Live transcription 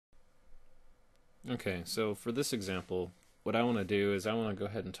Okay, so for this example, what I want to do is I want to go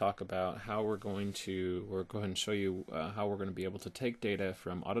ahead and talk about how or go ahead and show you how we're going to be able to take data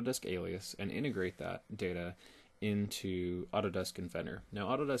from Autodesk Alias and integrate that data into Autodesk Inventor. Now,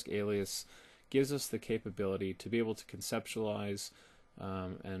 Autodesk Alias gives us the capability to be able to conceptualize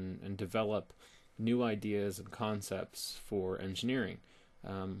and develop new ideas and concepts for engineering.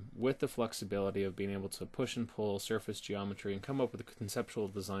 With the flexibility of being able to push and pull surface geometry and come up with conceptual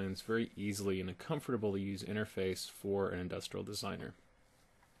designs very easily in a comfortable to use interface for an industrial designer.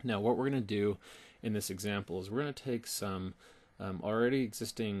 Now, what we're going to do in this example is we're going to take some already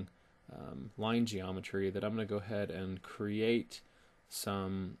existing line geometry that I'm going to go ahead and create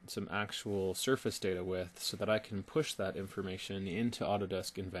some actual surface data with so that I can push that information into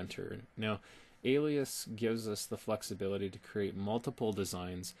Autodesk Inventor. Now, Alias gives us the flexibility to create multiple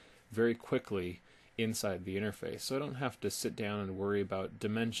designs very quickly inside the interface. So I don't have to sit down and worry about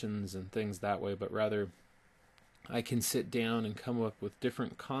dimensions and things that way, but rather I can sit down and come up with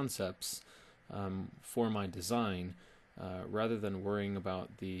different concepts for my design rather than worrying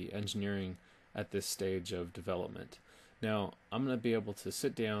about the engineering at this stage of development. Now, I'm going to be able to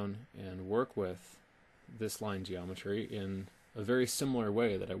sit down and work with this line geometry in a very similar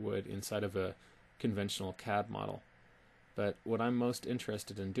way that I would inside of a conventional CAD model. But what I'm most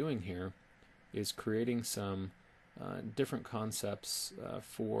interested in doing here is creating some different concepts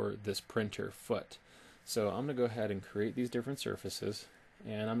for this printer foot. So I'm going to go ahead and create these different surfaces,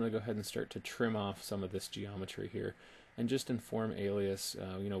 and I'm going to go ahead and start to trim off some of this geometry here and just inform Alias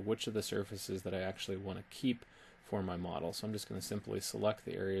which of the surfaces that I actually want to keep for my model. So I'm just going to simply select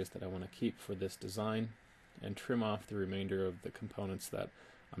the areas that I want to keep for this design and trim off the remainder of the components that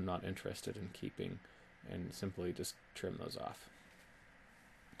I'm not interested in keeping, and simply just trim those off.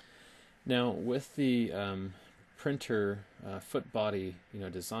 Now, with the printer foot body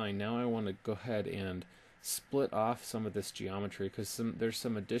design, now I want to go ahead and split off some of this geometry because there's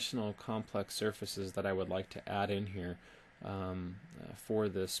some additional complex surfaces that I would like to add in here for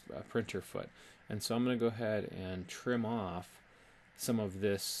this printer foot. And so I'm going to go ahead and trim off some of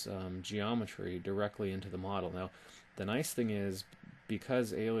this geometry directly into the model. Now, the nice thing is,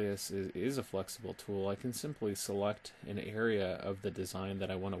 because Alias is a flexible tool, I can simply select an area of the design that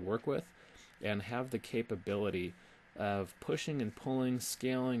I want to work with and have the capability of pushing and pulling,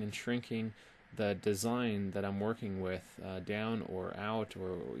 scaling and shrinking the design that I'm working with down or out,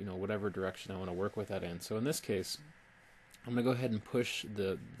 or whatever direction I want to work with that in. So in this case, I'm going to go ahead and push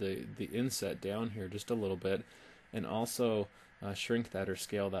the inset down here just a little bit, and also shrink that or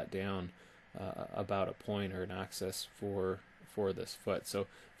scale that down about a point or an axis for this foot. So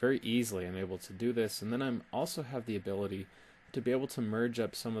very easily I'm able to do this, and then I'm also have the ability to be able to merge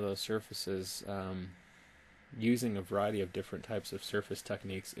up some of those surfaces using a variety of different types of surface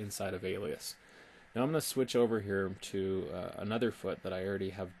techniques inside of Alias. Now I'm going to switch over here to another foot that I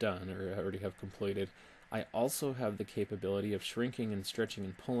already have done or already have completed. I also have the capability of shrinking and stretching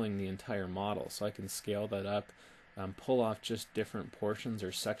and pulling the entire model, so I can scale that up, pull off just different portions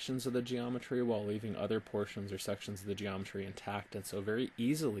or sections of the geometry while leaving other portions or sections of the geometry intact. And so very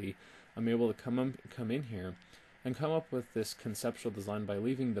easily I'm able to come in here and come up with this conceptual design by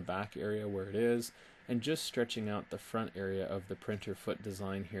leaving the back area where it is and just stretching out the front area of the printer foot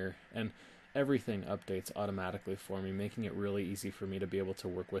design here, and everything updates automatically for me, making it really easy for me to be able to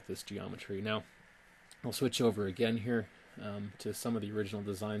work with this geometry. Now I'll switch over again here to some of the original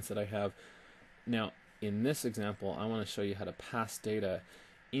designs that I have. Now, in this example, I want to show you how to pass data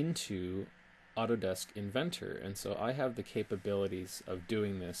into Autodesk Inventor, and so I have the capabilities of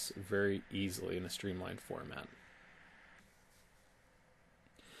doing this very easily in a streamlined format.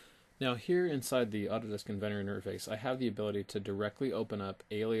 Now, here inside the Autodesk Inventor interface, I have the ability to directly open up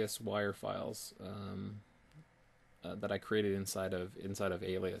Alias wire files that I created inside of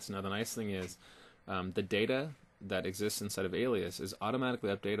Alias. Now, the nice thing is the data that exists inside of Alias is automatically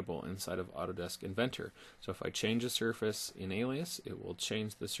updatable inside of Autodesk Inventor. So if I change a surface in Alias, it will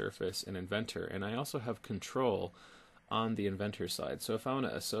change the surface in Inventor. And I also have control on the Inventor side. So if I want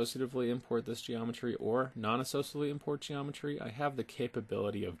to associatively import this geometry or non-associatively import geometry, I have the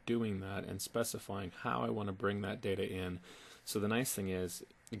capability of doing that and specifying how I want to bring that data in. So the nice thing is,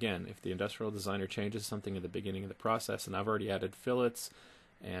 again, if the industrial designer changes something at the beginning of the process, and I've already added fillets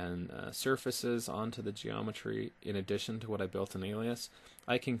and surfaces onto the geometry in addition to what I built in Alias,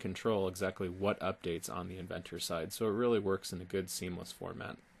 I can control exactly what updates on the Inventor side. So it really works in a good seamless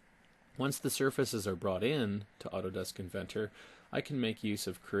format. Once the surfaces are brought in to Autodesk Inventor, I can make use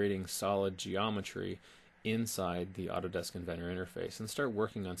of creating solid geometry inside the Autodesk Inventor interface and start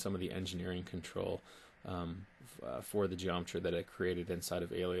working on some of the engineering control for the geometry that I created inside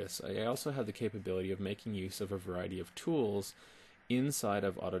of Alias. I also have the capability of making use of a variety of tools inside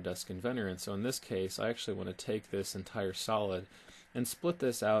of Autodesk Inventor, and so in this case I actually want to take this entire solid and split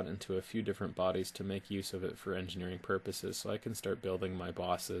this out into a few different bodies to make use of it for engineering purposes, so I can start building my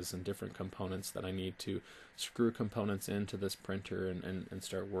bosses and different components that I need to screw components into this printer and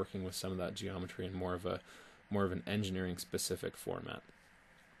start working with some of that geometry in more of an engineering specific format.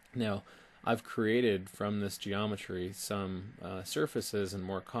 Now, I've created from this geometry some surfaces and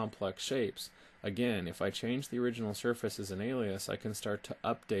more complex shapes. Again, if I change the original surfaces in Alias, I can start to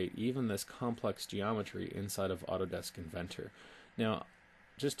update even this complex geometry inside of Autodesk Inventor. Now,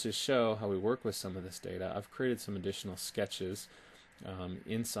 just to show how we work with some of this data, I've created some additional sketches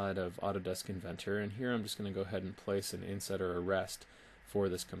inside of Autodesk Inventor, and here I'm just going to go ahead and place an inset or a rest for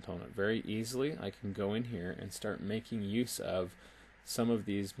this component. Very easily, I can go in here and start making use of some of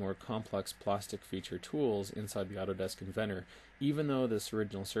these more complex plastic feature tools inside the Autodesk Inventor, even though this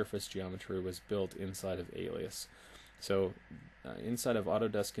original surface geometry was built inside of Alias. So inside of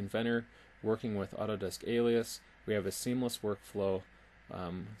Autodesk Inventor, working with Autodesk Alias, we have a seamless workflow,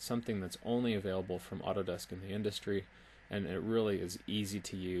 something that's only available from Autodesk in the industry, and it really is easy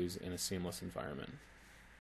to use in a seamless environment.